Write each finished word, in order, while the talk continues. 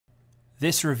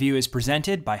This review is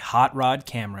presented by Hot Rod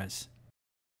Cameras.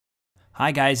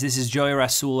 Hi guys, this is Joey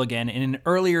Rassool again. In an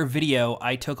earlier video,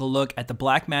 I took a look at the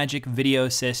Blackmagic Video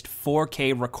Assist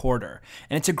 4K recorder.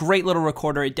 And it's a great little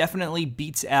recorder. It definitely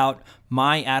beats out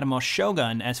my Atomos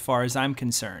Shogun as far as I'm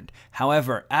concerned.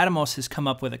 However, Atomos has come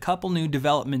up with a couple new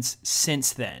developments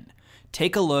since then.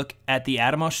 Take a look at the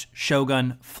Atomos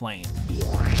Shogun Flame.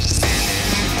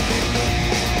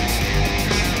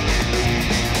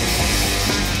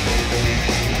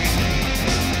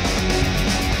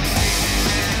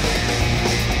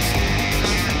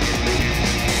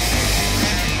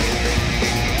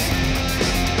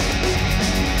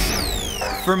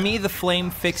 For me, the Flame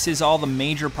fixes all the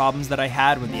major problems that I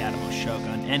had with the Atomos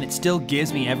Shogun, and it still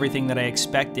gives me everything that I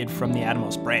expected from the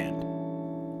Atomos brand.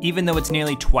 Even though it's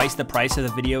nearly twice the price of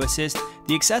the Video Assist,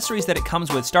 the accessories that it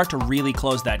comes with start to really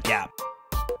close that gap.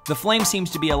 The Flame seems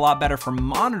to be a lot better for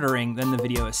monitoring than the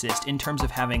Video Assist in terms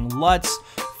of having LUTs,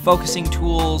 focusing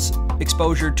tools,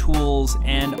 exposure tools,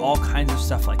 and all kinds of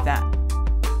stuff like that.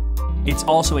 It's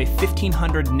also a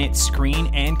 1500 nit screen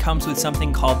and comes with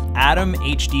something called Atom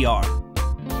HDR.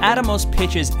 Atomos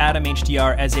pitches Atom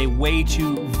HDR as a way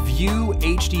to view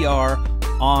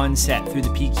HDR on set through the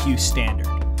PQ standard.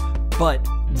 But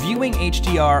viewing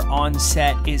HDR on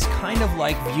set is kind of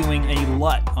like viewing a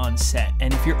LUT on set,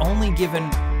 and if you're only given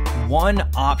one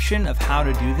option of how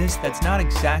to do this, that's not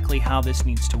exactly how this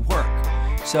needs to work.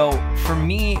 So for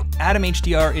me, Atom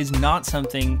HDR is not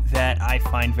something that I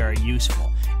find very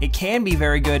useful. It can be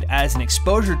very good as an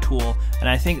exposure tool, and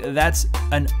I think that's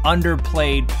an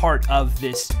underplayed part of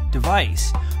this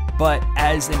device. But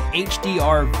as an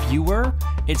HDR viewer,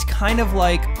 it's kind of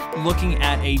like looking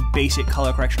at a basic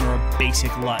color correction or a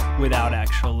basic LUT without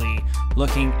actually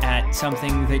looking at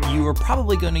something that you are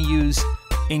probably going to use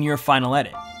in your final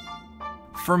edit.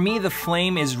 For me, the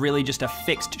Flame is really just a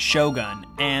fixed Shogun,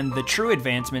 and the true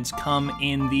advancements come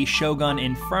in the Shogun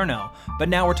Inferno, but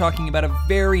now we're talking about a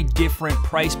very different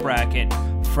price bracket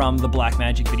from the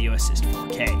Blackmagic Video Assist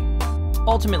 4K.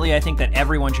 Ultimately, I think that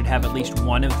everyone should have at least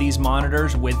one of these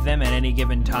monitors with them at any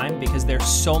given time because they're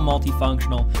so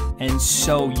multifunctional and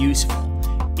so useful.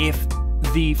 If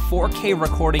the 4K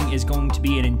recording is going to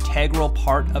be an integral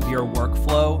part of your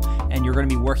workflow and you're going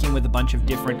to be working with a bunch of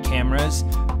different cameras,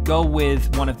 go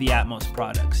with one of the Atomos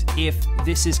products. If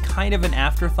this is kind of an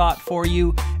afterthought for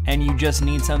you and you just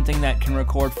need something that can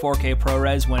record 4K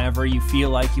ProRes whenever you feel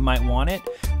like you might want it,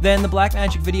 then the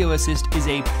Blackmagic Video Assist is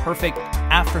a perfect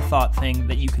afterthought thing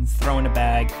that you can throw in a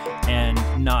bag and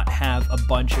not have a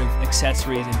bunch of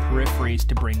accessories and peripheries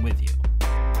to bring with you.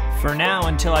 For now,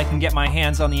 until I can get my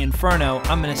hands on the Inferno,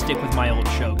 I'm going to stick with my old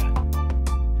Shogun.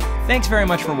 Thanks very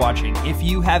much for watching. If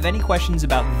you have any questions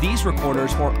about these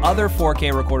recorders or other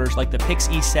 4K recorders like the Pix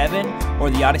E7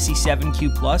 or the Odyssey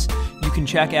 7Q Plus, you can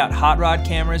check out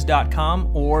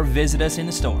hotrodcameras.com or visit us in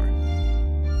the store.